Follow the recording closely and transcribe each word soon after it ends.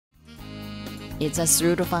It's a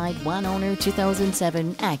certified one-owner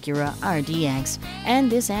 2007 Acura RDX,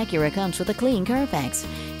 and this Acura comes with a clean Carfax.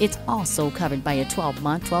 It's also covered by a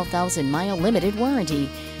 12-month, 12,000-mile limited warranty,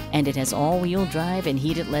 and it has all-wheel drive and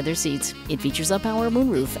heated leather seats. It features a power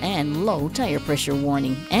moonroof and low tire pressure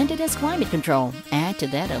warning, and it has climate control. Add to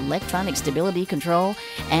that electronic stability control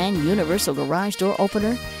and universal garage door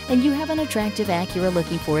opener, and you have an attractive Acura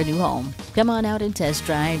looking for a new home. Come on out and test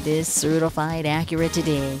drive this certified Acura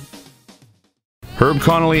today. Herb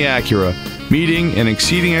Connolly Acura, meeting and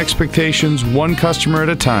exceeding expectations one customer at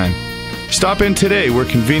a time. Stop in today. We're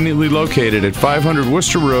conveniently located at 500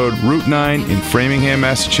 Worcester Road, Route 9 in Framingham,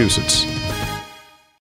 Massachusetts.